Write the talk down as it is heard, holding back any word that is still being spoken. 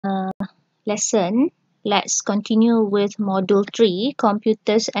lesson, let's continue with Module 3,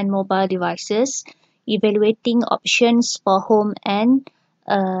 Computers and Mobile Devices, evaluating options for home and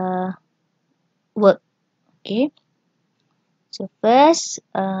work. Okay. So first,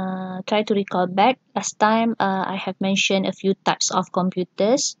 try to recall back. Last time, I have mentioned a few types of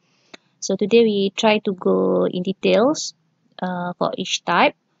computers. So today we try to go in details for each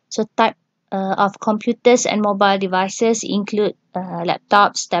type. So type of computers and mobile devices include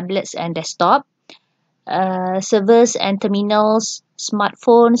laptops, tablets and desktop, servers and terminals,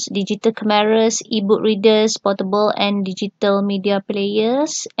 smartphones, digital cameras, e-book readers, portable and digital media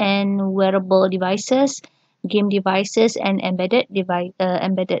players, and wearable devices, game devices, and embedded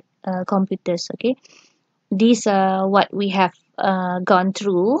computers. Okay, these are what we have gone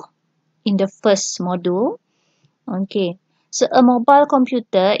through in the first module. Okay, so a mobile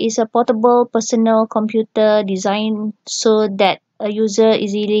computer is a portable personal computer designed so that a user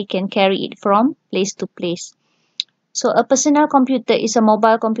easily can carry it from place to place. So a personal computer is a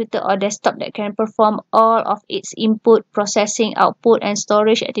mobile computer or desktop that can perform all of its input, processing, output and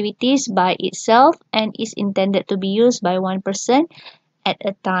storage activities by itself and is intended to be used by one person at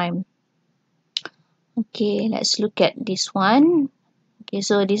a time. Okay, let's look at this one. Okay,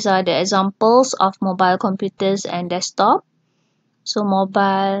 so these are the examples of mobile computers and desktop. So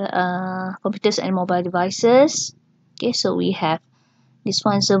mobile computers and mobile devices. Okay, so we have this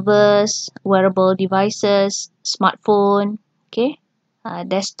one, servers, wearable devices, smartphone, okay,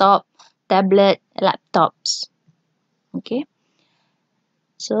 desktop, tablet, laptops. Okay,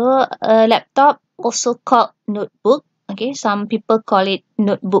 so a laptop also called notebook. Okay, some people call it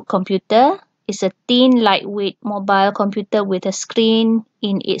notebook computer. It's a thin, lightweight mobile computer with a screen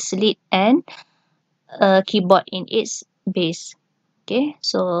in its lid and a keyboard in its base. Okay,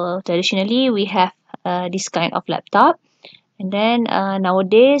 so traditionally we have this kind of laptop, and then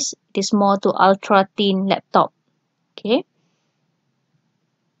nowadays it is more to ultra thin laptop. Okay,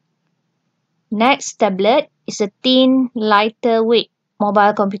 next, tablet is a thin, lighter weight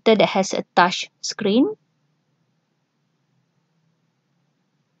mobile computer that has a touch screen.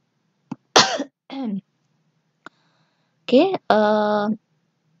 Okay,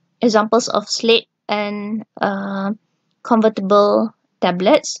 examples of slate and convertible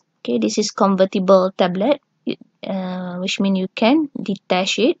tablets. Okay, this is convertible tablet, which means you can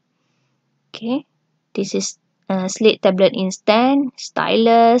detach it. Okay, this is slate tablet in stand,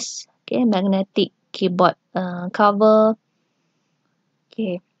 stylus, okay, magnetic keyboard cover.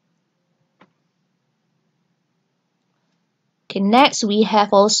 Okay. Okay, next we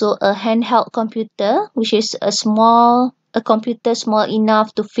have also a handheld computer, which is a computer small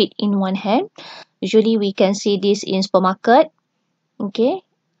enough to fit in one hand. Usually we can see this in supermarket. Okay,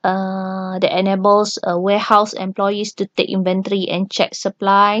 that enables warehouse employees to take inventory and check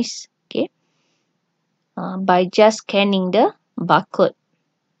supplies. Okay, by just scanning the barcode.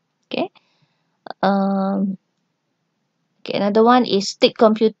 Okay. Okay, another one is stick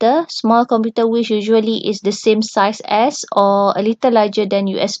computer, small computer which usually is the same size as or a little larger than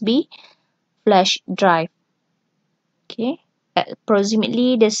USB flash drive. Okay,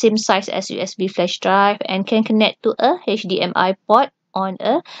 approximately the same size as USB flash drive and can connect to a HDMI port on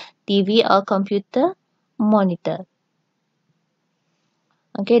a TV or computer monitor.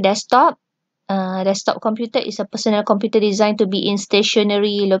 Okay, desktop. Desktop computer is a personal computer designed to be in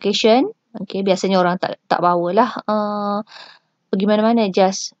stationary location. Okay, biasanya orang tak bawa lah. Pergi mana-mana,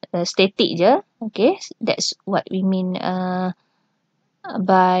 just static je. Okay, that's what we mean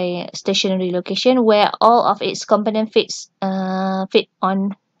by stationary location, where all of its component fit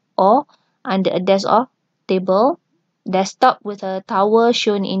on or under a desk or table. Desktop with a tower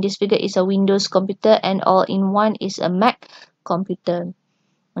shown in this figure is a Windows computer, and all-in-one is a Mac computer.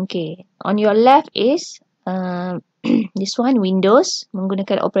 Okay, on your left is this one, Windows,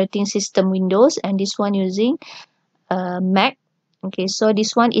 menggunakan operating system Windows, and this one using Mac. Okay, so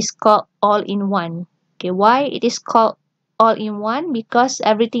this one is called all-in-one. Okay, why it is called all-in-one? Because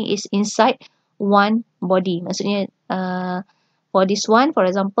everything is inside one body. Maksudnya, for this one, for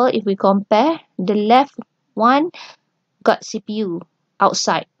example, if we compare, the left one got CPU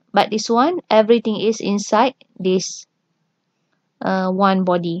outside, but this one, everything is inside this one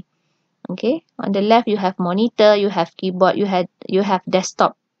body. Okay, on the left you have monitor, you have keyboard, you have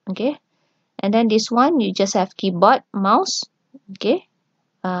desktop. Okay, and then this one you just have keyboard, mouse, okay,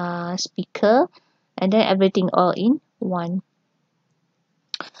 speaker, and then everything all in one.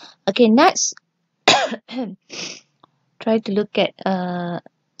 Okay, next try to look at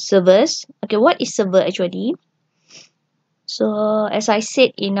servers. Okay, what is server actually? So as I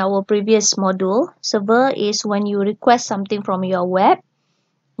said in our previous module, server is when you request something from your web.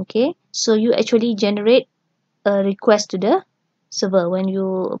 Okay, so you actually generate a request to the server. When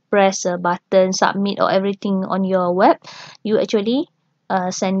you press a button, submit or everything on your web, you actually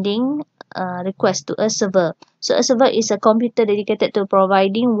sending a request to a server. So a server is a computer dedicated to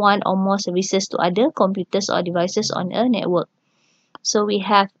providing one or more services to other computers or devices on a network. So we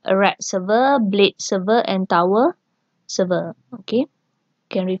have a rack server, blade server, and tower server. Okay, you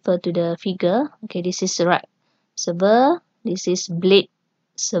can refer to the figure. Okay, this is rack server, this is blade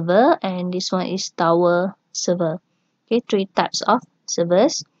server, and this one is tower server. Okay, 3 types of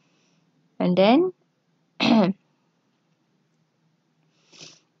servers. And then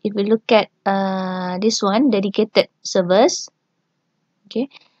if we look at this one, dedicated servers. Okay,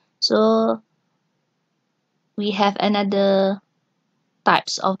 so we have another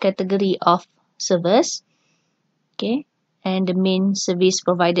types of category of servers. Okay, and the main service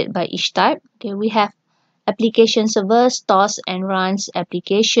provided by each type. Okay, we have application server, stores and runs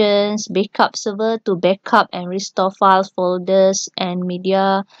applications. Backup server to backup and restore files, folders and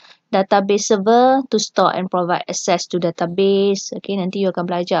media. Database server to store and provide access to database. Okay, nanti you akan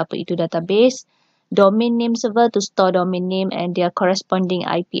belajar apa itu database. Domain name server to store domain name and their corresponding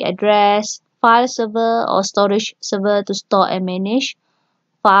IP address. File server or storage server to store and manage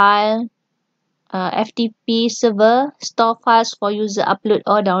file. FTP server, store files for user upload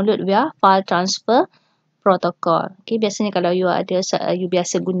or download via file transfer protocol. Okay, biasanya kalau you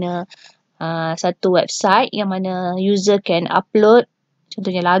biasa guna satu website yang mana user can upload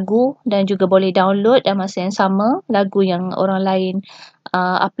contohnya lagu dan juga boleh download dalam masa yang sama lagu yang orang lain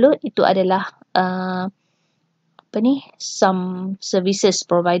upload, itu adalah some services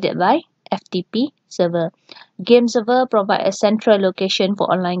provided by FTP server. Game server provide a central location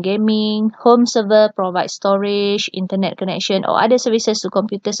for online gaming. Home server provides storage, internet connection or other services to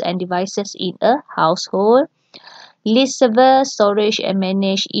computers and devices in a household. List server storage and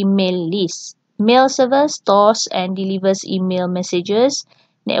manage email lists. Mail server stores and delivers email messages.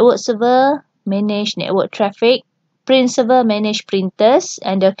 Network server manage network traffic. Print server manage printers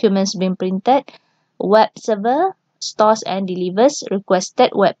and documents being printed. Web server stores and delivers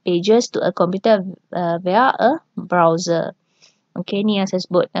requested web pages to a computer via a browser. Okay, ni yang saya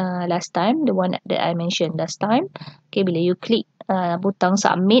sebut last time, the one that I mentioned last time. Okay, bila you klik butang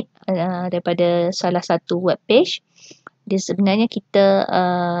submit daripada salah satu web page, dia sebenarnya kita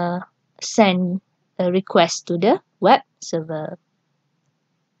send a request to the web server.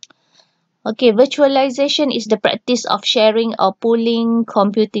 Okay, virtualization is the practice of sharing or pooling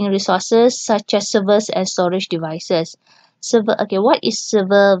computing resources such as servers and storage devices. What is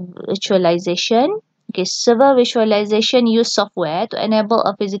server virtualization? Okay, server virtualization use software to enable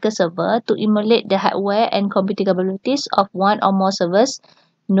a physical server to emulate the hardware and computing capabilities of one or more servers,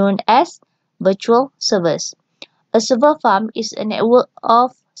 known as virtual servers. A server farm is a network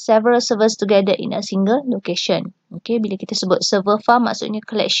of several servers together in a single location. Okay, bila kita sebut server farm, maksudnya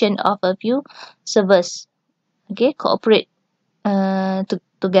collection of a few servers. Okay, cooperate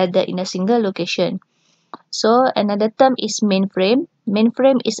together in a single location. So, another term is mainframe.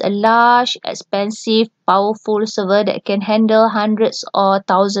 Mainframe is a large, expensive, powerful server that can handle hundreds or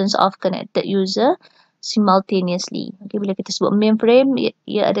thousands of connected users simultaneously. Okay, bila kita sebut mainframe,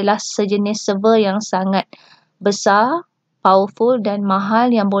 ia adalah sejenis server yang sangat besar, powerful dan mahal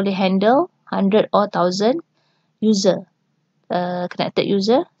yang boleh handle 100 or 1000 user, connected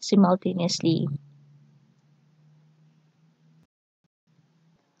user simultaneously.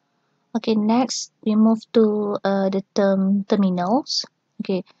 Okay, next we move to the term terminals.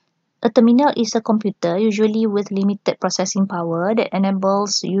 Okay, a terminal is a computer usually with limited processing power that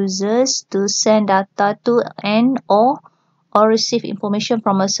enables users to send data to or receive information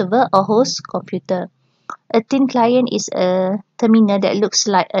from a server or host computer. A thin client is a terminal that looks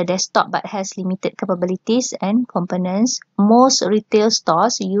like a desktop but has limited capabilities and components. Most retail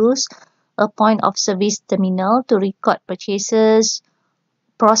stores use a point of service terminal to record purchases,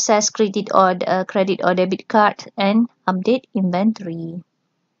 process credit or debit card, and update inventory.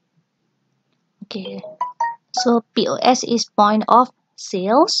 Okay, so POS is point of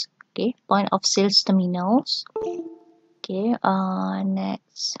sales. Okay, point of sales terminals. Okay,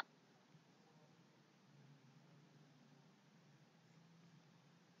 next.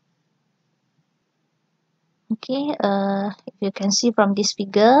 Okay, if you can see from this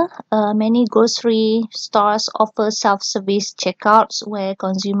figure, many grocery stores offer self-service checkouts where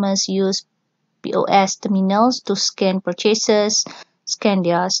consumers use POS terminals to scan purchases, scan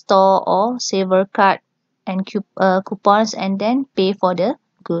their store or saver card and coupons, and then pay for the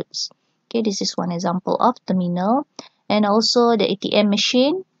goods. Okay, this is one example of terminal. And also the ATM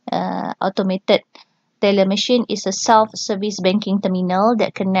machine, automated teller machine is a self-service banking terminal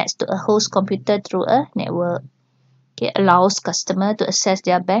that connects to a host computer through a network. Okay, allows customer to access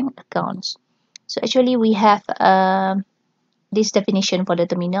their bank accounts. So actually we have this definition for the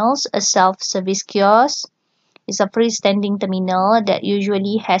terminals. A self-service kiosk is a freestanding terminal that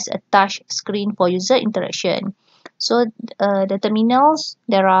usually has a touch screen for user interaction. So the terminals,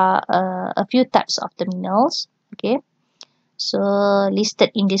 there are a few types of terminals. Okay, so listed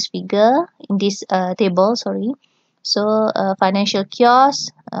in this figure, in this table, sorry. So financial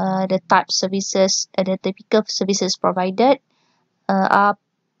kiosk, the type services, the typical services provided are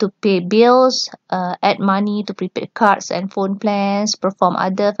to pay bills, add money to prepaid cards and phone plans, perform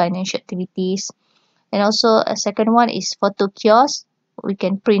other financial activities. And also a second one is photo kiosk. We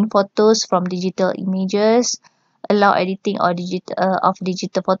can print photos from digital images, allow editing or of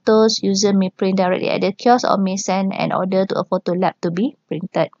digital photos. User may print directly at the kiosk or may send an order to a photo lab to be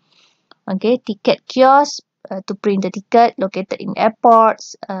printed. Okay, ticket kiosk to print the ticket located in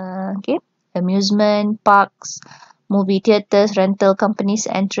airports, okay, amusement parks, movie theatres, rental companies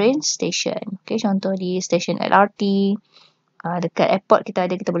and train station. Okay, contoh di stesen LRT, dekat airport kita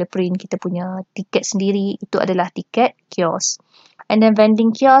boleh print kita punya tiket sendiri, itu adalah tiket kiosk. And then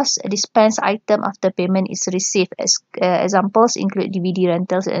vending kiosk dispense item after payment is received. As examples include DVD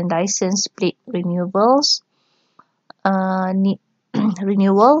rentals and license plate renewals.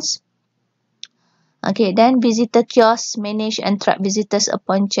 Renewals. Okay, then visitor kiosks manage and track visitors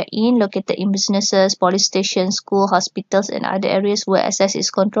upon check-in, located in businesses, police stations, school, hospitals, and other areas where access is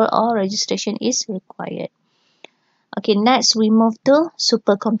controlled or registration is required. Okay, next we move to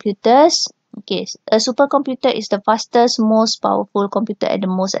supercomputers. Okay, a supercomputer is the fastest, most powerful computer and the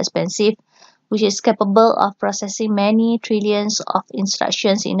most expensive, which is capable of processing many trillions of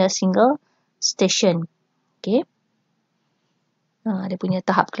instructions in a single station. Okay. Dia punya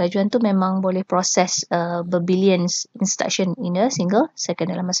tahap kelajuan tu memang boleh proses berbillions instruction in a single second,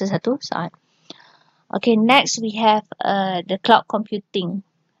 dalam masa satu saat. Okay, next we have the cloud computing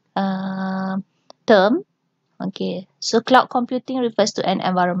term. Okay, so cloud computing refers to an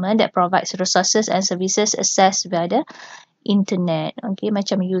environment that provides resources and services accessed via the internet. Okay,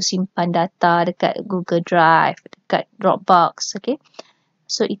 macam you simpan data dekat Google Drive, dekat Dropbox. Okay,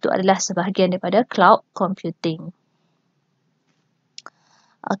 so itu adalah sebahagian daripada cloud computing.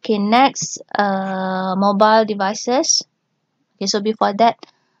 Okay, next, mobile devices. Okay, so before that,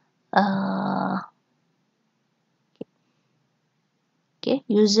 okay,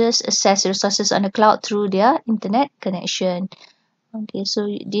 users access resources on the cloud through their internet connection. Okay, so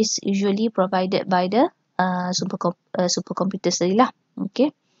this usually provided by the supercomputers tadi lah.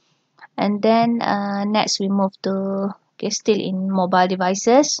 Okay, and then next we move to, okay, still in mobile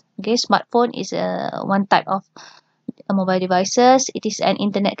devices. Okay, smartphone is one type of mobile devices. It is an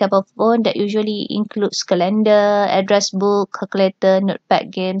internet-capable phone that usually includes calendar, address book, calculator, notepad,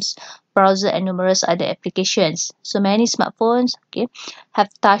 games, browser, and numerous other applications. So many smartphones, okay,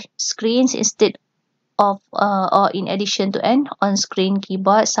 have touch screens instead of or in addition to an on-screen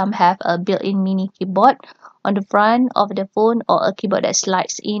keyboard. Some have a built-in mini keyboard on the front of the phone or a keyboard that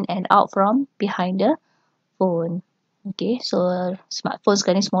slides in and out from behind the phone. Okay, so smartphone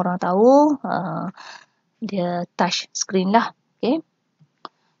sekarang ni semua orang tahu. Dia touch screen lah. Okay,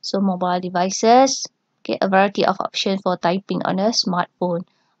 so mobile devices, okay, a variety of options for typing on a smartphone.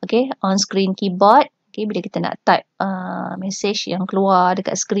 Okay, on screen keyboard, okay, bila kita nak type message yang keluar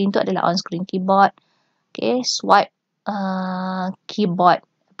dekat screen tu adalah on screen keyboard. Okay, swipe keyboard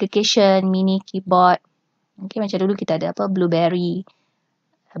application, mini keyboard. Okay, macam dulu kita ada apa, blueberry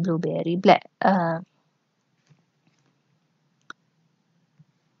black.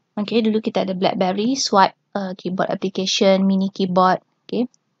 Okay, dulu kita ada BlackBerry, swipe keyboard application, mini keyboard. Okay,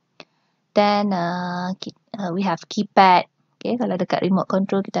 then we have keypad. Okay, kalau dekat remote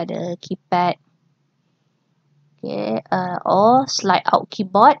control kita ada keypad. Okay, or slide out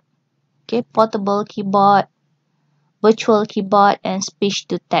keyboard. Okay, portable keyboard, virtual keyboard, and speech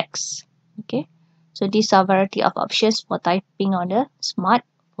to text. Okay, so these are variety of options for typing on the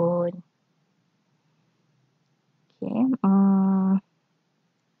smartphone. Okay.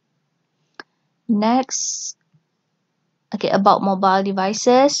 Next, okay, about mobile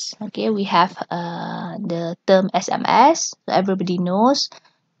devices. Okay, we have the term SMS. So everybody knows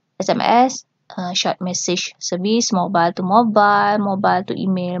SMS, short message service, mobile to mobile, mobile to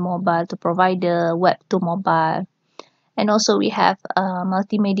email, mobile to provider, web to mobile. And also we have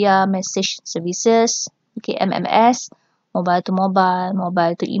multimedia message services. Okay, MMS, mobile to mobile,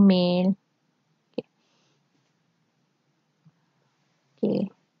 mobile to email.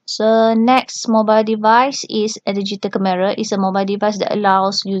 Okay. So next mobile device is a digital camera. It's a mobile device that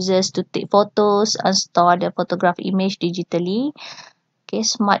allows users to take photos and store the photograph image digitally. Okay,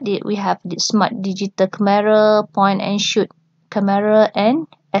 we have the smart digital camera, point and shoot camera, and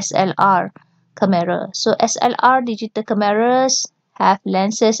SLR camera. So SLR digital cameras have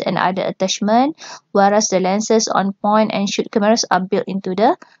lenses and other attachment, whereas the lenses on point and shoot cameras are built into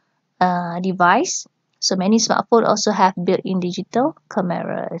the device. So many smartphones also have built-in digital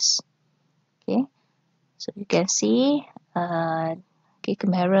cameras. Okay, so you can see okay,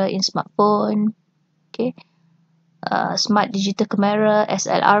 camera in smartphone. Okay, smart digital camera,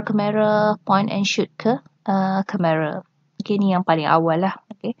 SLR camera, point and shoot camera. Okay, ni yang paling awal lah.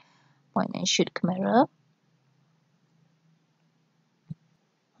 Okay, point and shoot camera.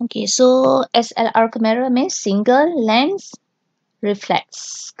 Okay, so SLR camera means single lens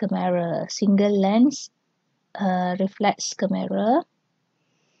reflex camera. Single lens reflex camera.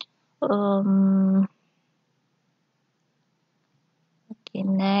 Okay,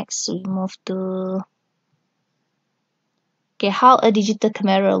 next we move to how a digital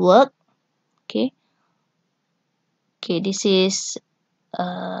camera work. Okay, this is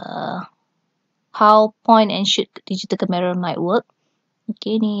how point and shoot digital camera might work.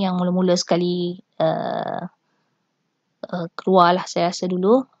 Okay, ni yang mula-mula sekali keluar lah saya rasa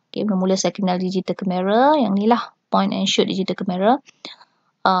dulu. Okay, mula-mula saya kenal digital camera, yang ni lah point and shoot digital camera.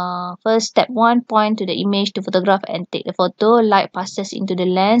 First, step 1, point to the image to photograph and take the photo. Light passes into the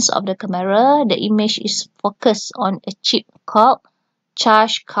lens of the camera. The image is focused on a chip called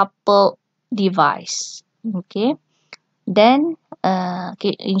charge coupled device. Okay. Then,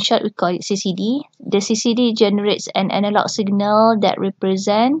 okay, in short, we call it CCD. The CCD generates an analog signal that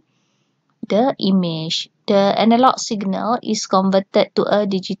represents the image. The analog signal is converted to a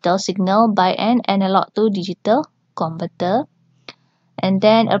digital signal by an analog to digital converter. And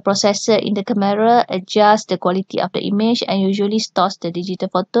then a processor in the camera adjusts the quality of the image and usually stores the digital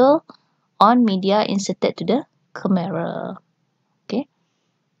photo on media inserted to the camera. Okay.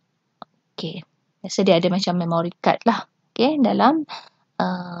 Okay. Biasa dia ada macam memory card lah. Okay. Dalam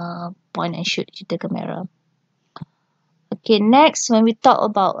point and shoot digital camera. Okay. Next, when we talk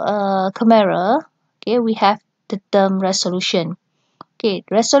about camera, okay, we have the term resolution. Okay.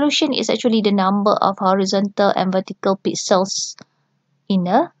 Resolution is actually the number of horizontal and vertical pixels in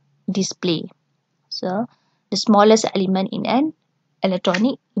a display. So, the smallest element in an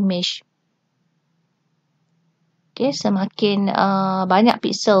electronic image. Okay, semakin banyak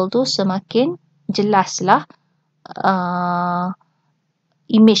pixel tu, semakin jelaslah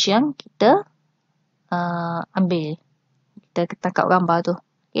image yang kita ambil. Kita tangkap gambar tu.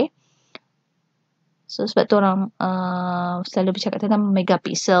 Okay. So, sebab tu orang selalu bercakap tentang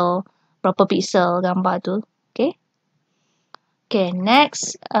megapixel, berapa pixel gambar tu. Okay. Okay,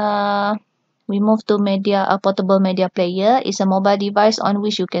 next, we move to portable media player. It's a mobile device on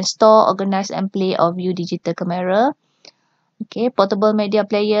which you can store, organize, and play or view digital camera. Okay, portable media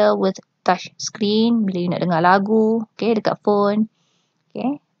player with touch screen bila you nak dengar lagu, okay, dekat phone.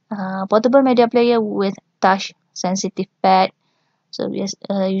 Okay, portable media player with touch sensitive pad. So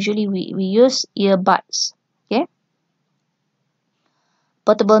usually we use earbuds. Okay,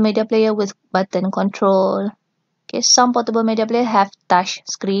 portable media player with button control. Okay, some portable media player have touch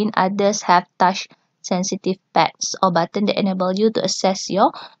screen, others have touch sensitive pads or button that enable you to access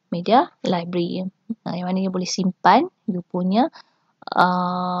your media library. Yang mana you boleh simpan you punya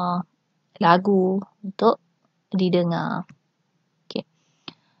lagu untuk didengar. Okay.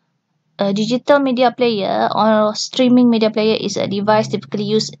 A digital media player or streaming media player is a device typically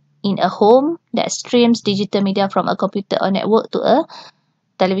used in a home that streams digital media from a computer or network to a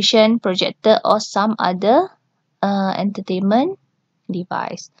television, projector or some other entertainment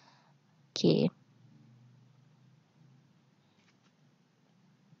device. Okay.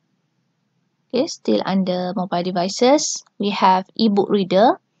 Okay, still under mobile devices, we have e-book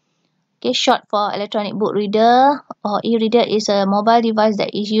reader. Okay, short for electronic book reader or e-reader is a mobile device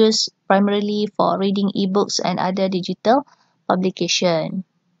that is used primarily for reading e-books and other digital publication.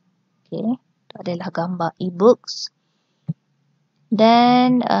 Okay, itu adalah gambar e-books.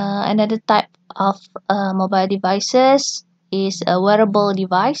 Then another type of mobile devices is a wearable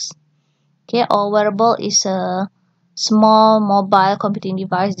device. Okay, or wearable is a small mobile computing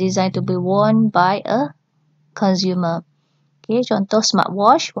device designed to be worn by a consumer. Okay, contoh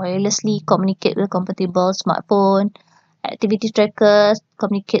smartwatch wirelessly communicate with compatible smartphone. Activity trackers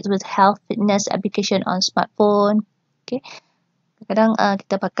communicates with health fitness application on smartphone. Okay, kadang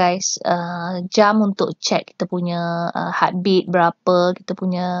kita pakai jam untuk check kita punya heartbeat berapa, kita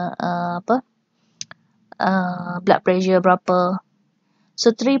punya blood pressure berapa. So,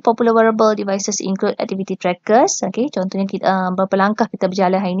 3 popular wearable devices include activity trackers. Okay, contohnya kita, berapa langkah kita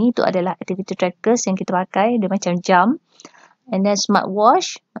berjalan hari ni, itu adalah activity trackers yang kita pakai. Dia macam jam. And then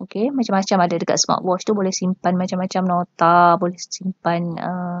smartwatch. Okay, macam-macam ada dekat smartwatch tu. Boleh simpan macam-macam nota. Boleh simpan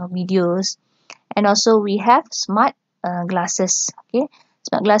videos. And also we have smart glasses. Okay,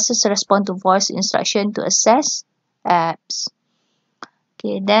 smart glasses respond to voice instruction to access apps.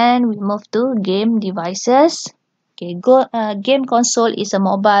 Okay, then we move to game devices. Okay, game console is a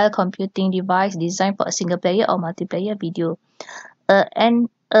mobile computing device designed for a single player or multiplayer video. And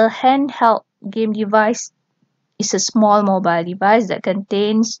a handheld game device is a small mobile device that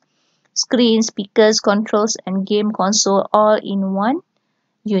contains screen, speakers, controls, and game console all in one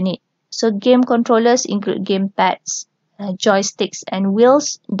unit. So game controllers include game pads, joysticks, and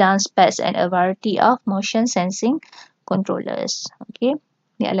wheels, dance pads, and a variety of motion sensing controllers. Okay.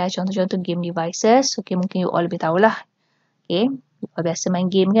 Ni adalah contoh-contoh game devices. Okay, mungkin you all lebih tahulah. Okay, you all biasa main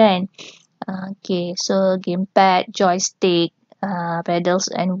game kan. Okay, so gamepad, joystick,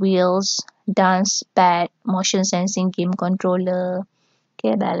 pedals and wheels, dance pad, motion sensing game controller,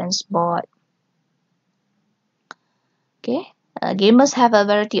 okay, balance board. Okay, gamers have a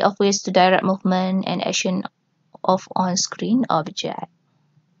variety of ways to direct movement and action of on-screen object.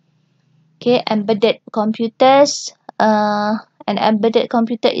 Okay, embedded computers. An embedded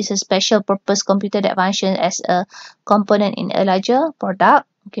computer is a special purpose computer that functions as a component in a larger product.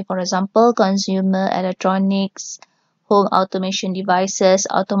 Okay, for example, consumer electronics, home automation devices,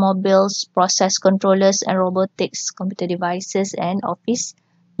 automobiles, process controllers, and robotics, computer devices, and office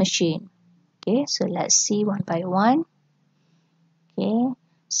machine. Okay, so let's see one by one. Okay,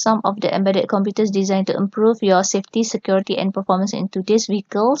 some of the embedded computers designed to improve your safety, security, and performance in today's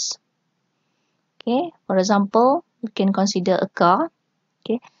vehicles. Okay, for example, we can consider a car.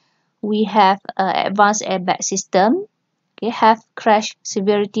 Okay, we have advanced airbag system. Okay, have crash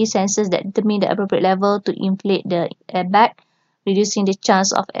severity sensors that determine the appropriate level to inflate the airbag, reducing the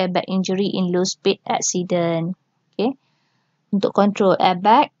chance of airbag injury in low speed accident. Okay, untuk control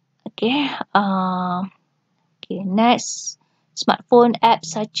airbag. Okay, okay, next, smartphone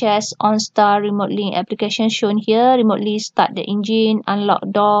apps such as OnStar remote link application shown here remotely start the engine, unlock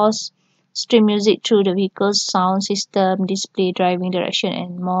doors, stream music through the vehicle's sound system, display driving direction,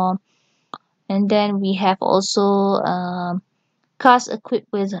 and more. And then we have also cars equipped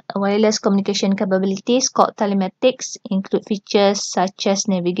with wireless communication capabilities called telematics, include features such as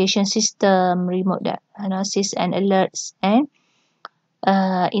navigation system, remote diagnosis and alerts, and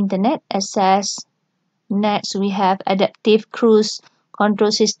internet access. Next, we have adaptive cruise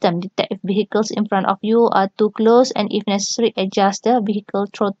control system. Detect if vehicles in front of you are too close, and if necessary, adjust the vehicle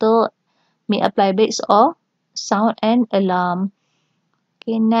throttle, may apply brakes or sound and alarm.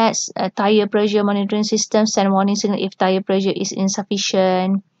 Okay, next, tire pressure monitoring system send warning signal if tire pressure is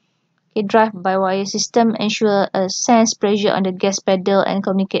insufficient. Okay, drive-by-wire system ensure sense pressure on the gas pedal and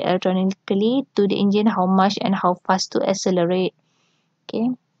communicate electronically to the engine how much and how fast to accelerate.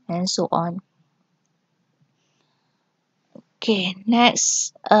 Okay, and so on. Okay,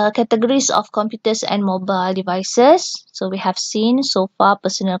 next, categories of computers and mobile devices. So we have seen so far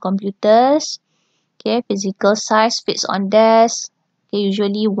personal computers. Okay, physical size fits on desk. Okay,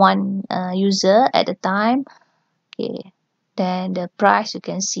 usually one user at a time. Okay, then the price you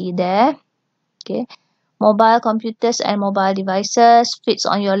can see there. Okay, mobile computers and mobile devices fits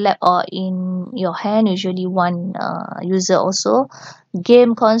on your lap or in your hand, usually one user also.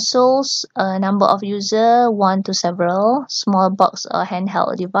 Game consoles, number of user 1 to several. Small box or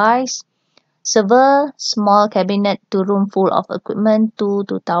handheld device. Server, small cabinet to room full of equipment 2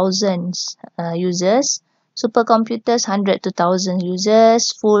 to thousands users. Supercomputers 100 to 1000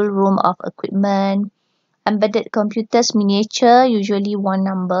 users. Full room of equipment. Embedded computers miniature, usually one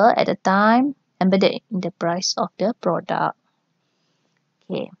number at a time. Embedded in the price of the product.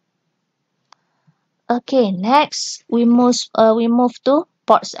 Okay. Okay, next we move to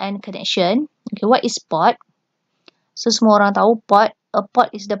ports and connection. Okay, what is port? So semua orang tahu port. A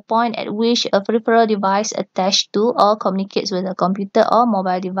port is the point at which a peripheral device attached to or communicates with a computer or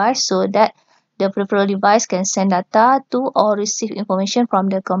mobile device so that the peripheral device can send data to or receive information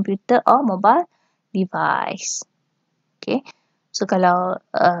from the computer or mobile device. Okay. So kalau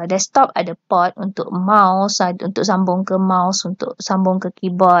desktop ada port untuk mouse, untuk sambung ke mouse, untuk sambung ke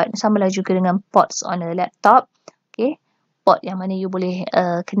keyboard. Samalah juga dengan ports on a laptop. Okay. Port yang mana you boleh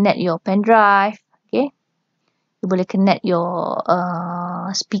connect your pen drive. Okay. You boleh connect your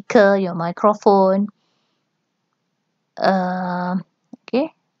speaker, your microphone.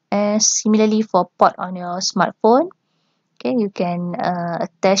 Okay. And similarly for port on your smartphone. Okay. You can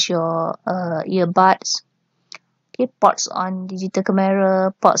attach your earbuds. Okay, ports on digital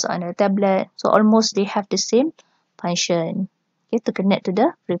camera, ports on a tablet. So almost they have the same function. Okay, to connect to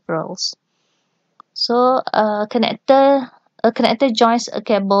the peripherals. So a connector joins a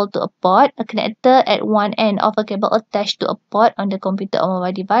cable to a port, a connector at one end of a cable attached to a port on the computer or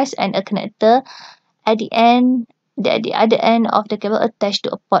mobile device, and a connector at the other end of the cable attached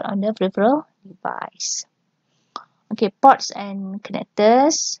to a port on the peripheral device. Okay, ports and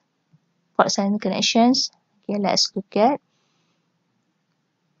connectors, ports and connections. Okay, let's look at.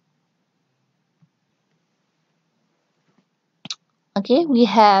 Okay, we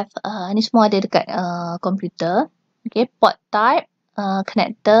have ni semua ada dekat komputer. Okay, port type,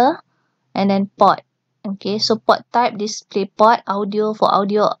 connector, and then port. Okay, so port type display port, audio for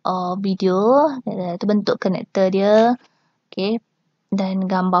audio or video. Itu bentuk connector dia. Okay, dan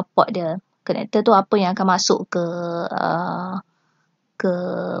gambar port dia. Connector tu apa yang akan masuk ke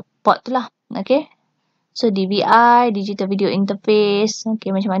port tu lah. Okay, so DVI, digital video interface.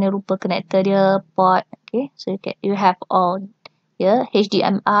 Okay, macam mana rupa connector dia, port. Okay, so you have all here.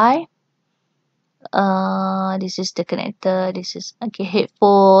 HDMI. This is the connector. This is okay,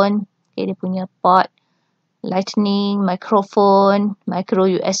 headphone. Okay, dia punya port. Lightning, microphone, micro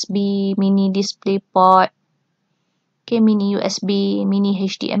USB, mini display port. Okay, mini USB, mini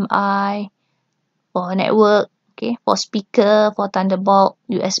HDMI. For network. Okay, for speaker, for Thunderbolt,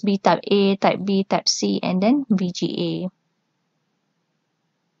 USB Type A, Type B, Type C, and then VGA.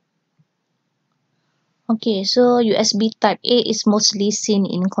 Okay, so USB Type A is mostly seen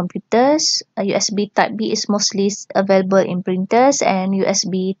in computers. USB Type B is mostly available in printers, and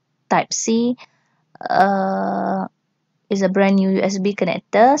USB Type C is a brand new USB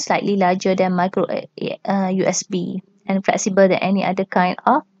connector, slightly larger than micro USB and flexible than any other kind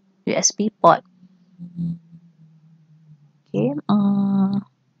of USB port. Okay,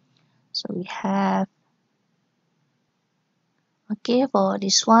 so we have, okay, for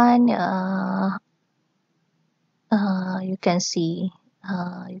this one, you can see,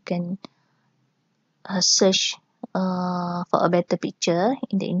 you can search for a better picture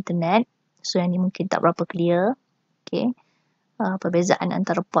in the internet. So yang ni mungkin tak berapa clear. Okay, perbezaan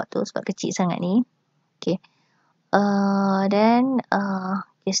antara port tu sebab kecil sangat ni. Okay, then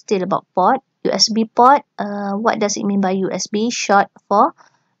okay, still about port. USB port, what does it mean by USB? Short for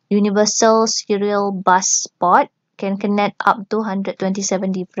Universal Serial Bus Port. Can connect up to 127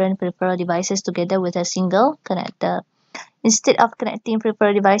 different peripheral devices together with a single connector. Instead of connecting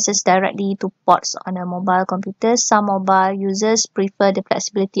peripheral devices directly to ports on a mobile computer, some mobile users prefer the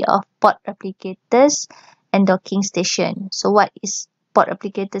flexibility of port replicators and docking station. So what is port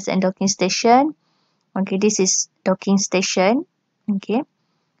replicators and docking station? Okay, this is docking station. Okay,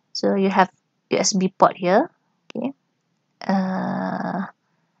 so you have USB port here. Okay, at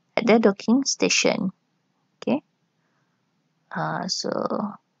the docking station. Okay, so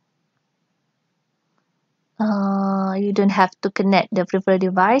you don't have to connect the peripheral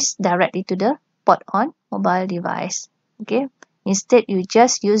device directly to the port on mobile device. Okay, instead you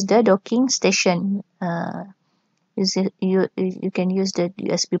just use the docking station. You can use the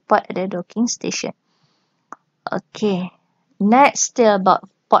USB port at the docking station. Okay, next still about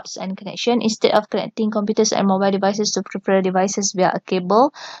ports and connection. Instead of connecting computers and mobile devices to peripheral devices via a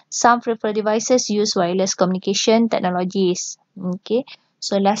cable, some peripheral devices use wireless communication technologies. Okay,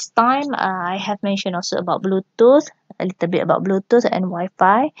 so last time I have mentioned also about Bluetooth, a little bit about Bluetooth and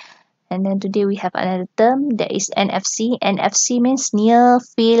Wi-Fi. And then today we have another term that is NFC. NFC means near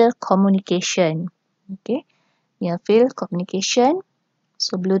field communication. Okay, near field communication.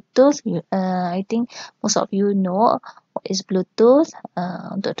 So Bluetooth, I think most of you know what is Bluetooth.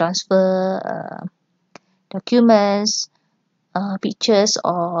 Untuk transfer documents, pictures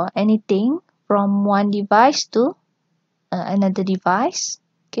or anything from one device to another device.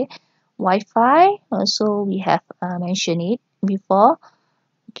 Okay, Wi-Fi also we have mentioned it before.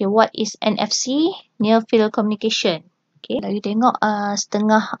 Okay, what is NFC? Near Field Communication. Okay, kalau you tengok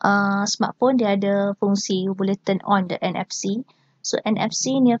setengah smartphone dia ada fungsi boleh turn on the NFC. So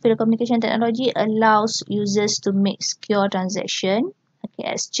NFC, Near Field Communication Technology, allows users to make secure transaction, okay,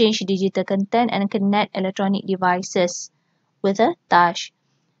 exchange digital content and connect electronic devices with a touch.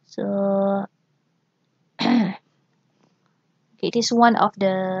 So okay, it is one of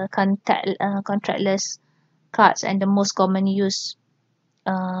the contactless cards, and the most common use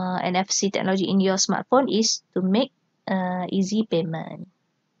NFC technology in your smartphone is to make easy payment.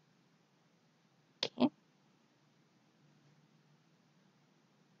 Okay.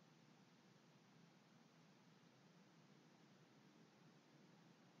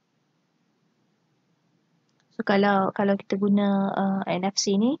 So kalau kita guna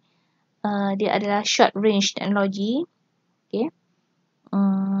NFC ni, dia adalah short range technology. Okay.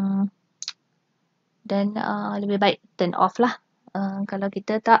 Dan lebih baik turn off lah kalau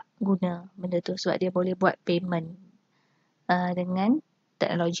kita tak guna benda tu, sebab dia boleh buat payment dengan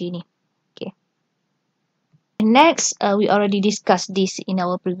teknologi ni. Okay. Next, we already discussed this in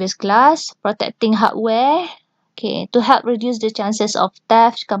our previous class, protecting hardware. Okay, to help reduce the chances of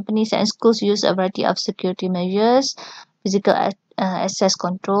theft, companies and schools use a variety of security measures, physical access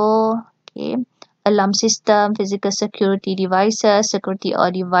control, okay, alarm system, physical security devices, security or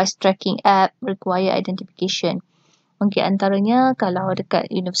device tracking app, require identification. Okay, antaranya kalau dekat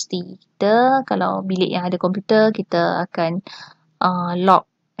universiti kita, kalau bilik yang ada komputer, kita akan lock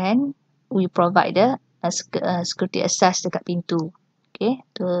and we provide the security access dekat pintu. Okay,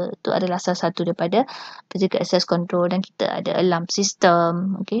 tu adalah salah satu daripada physical access control, dan kita ada alarm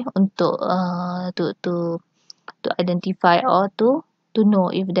system, okay, untuk to identify or to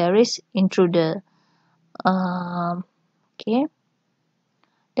know if there is intruder. Okay.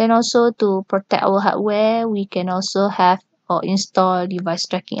 Then also to protect our hardware, we can also have or install device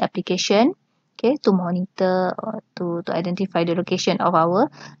tracking application, okay, to monitor or to identify the location of our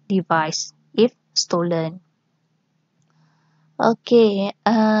device if stolen. Okay,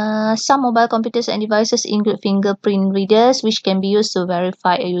 some mobile computers and devices include fingerprint readers which can be used to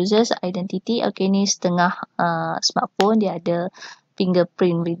verify a user's identity. Okay, ni setengah smartphone dia ada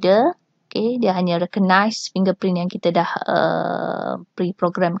fingerprint reader. Okay, dia hanya recognize fingerprint yang kita dah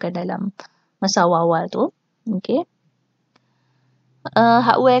pre-programkan dalam masa awal-awal tu. Okay.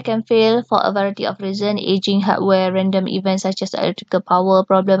 Hardware can fail for a variety of reasons: aging hardware, random events such as electrical power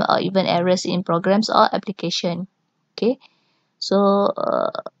problem, or even errors in programs or application. Okay. So,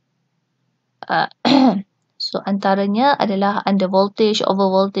 so antaranya adalah under voltage,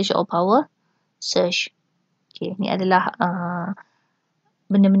 over voltage or power surge. Okay, ni adalah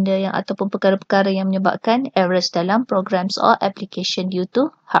benda-benda yang ataupun perkara-perkara yang menyebabkan errors dalam programs or application due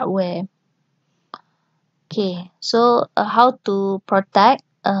to hardware. Okay, so how to protect?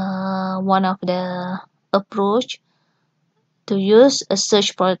 One of the approach to use a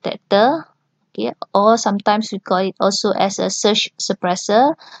surge protector. Okay, or sometimes we call it also as a surge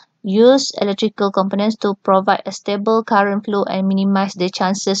suppressor. Use electrical components to provide a stable current flow and minimize the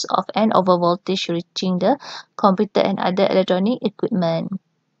chances of an overvoltage reaching the computer and other electronic equipment.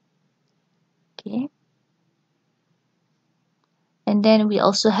 Okay. And then we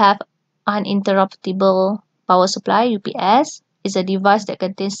also have uninterruptible power supply, UPS. Is a device that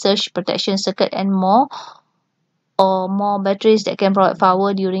contains surge protection circuit and more batteries that can provide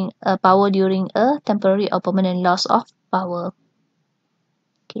power during a temporary or permanent loss of power.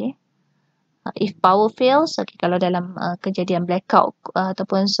 Okay. If power fails, okay, kalau dalam kejadian blackout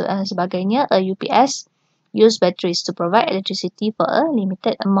ataupun sebagainya, a UPS use batteries to provide electricity for a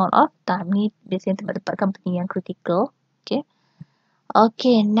limited amount of time. Ni biasanya tempat-tempat company yang critical. Okay.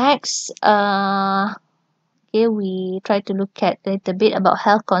 Okay, next, okay, we try to look at a little bit about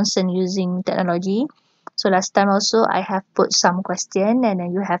health concern using technology. So last time also I have put some question and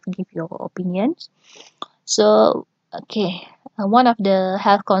then you have give your opinions. So, okay, one of the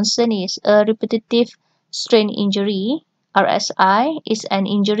health concern is a repetitive strain injury. RSI is an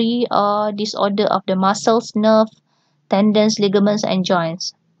injury or disorder of the muscles, nerve, tendons, ligaments and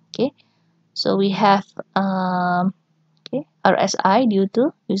joints. Okay, so we have RSI due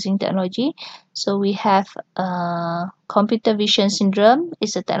to using technology. So we have computer vision syndrome.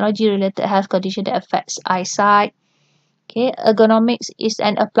 It's a technology-related health condition that affects eyesight. Okay, ergonomics is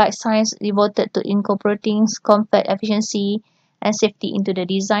an applied science devoted to incorporating comfort, efficiency, and safety into the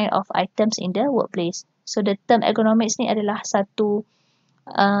design of items in the workplace. So the term ergonomics ni adalah satu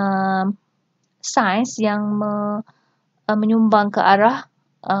science yang menyumbang ke arah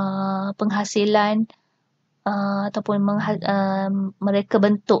penghasilan ataupun mereka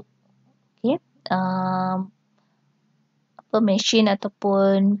bentuk mesin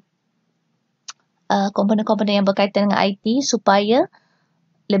ataupun komponen-komponen yang berkaitan dengan IT supaya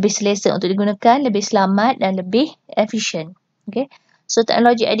lebih selesa untuk digunakan, lebih selamat dan lebih efisien. Okay. So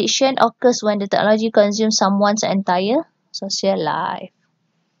technology addiction occurs when the technology consumes someone's entire social life.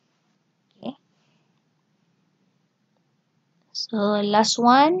 Okay. So last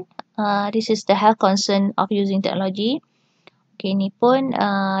one, this is the health concern of using technology. Okay, ni pun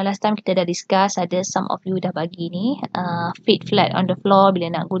last time kita dah discuss, ada some of you dah bagi ni. Feet flat on the floor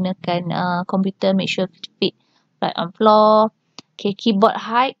bila nak gunakan komputer, make sure feet flat on floor. Okay, keyboard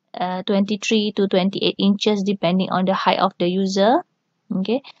height 23 to 28 inches depending on the height of the user.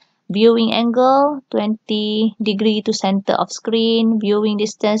 Okay, viewing angle 20 degree to center of screen. Viewing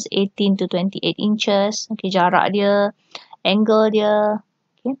distance 18 to 28 inches. Okay, jarak dia, angle dia.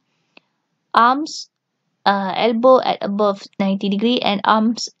 Okay, Arms, elbow at above 90 degree, and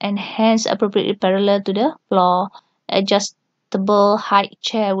arms and hands appropriately parallel to the floor. Adjustable height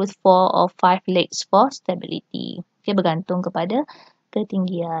chair with 4 or 5 legs for stability. Okay, bergantung kepada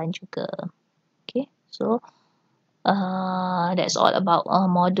ketinggian juga. Okay, so that's all about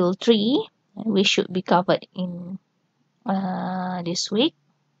module 3. We should be covered in this week.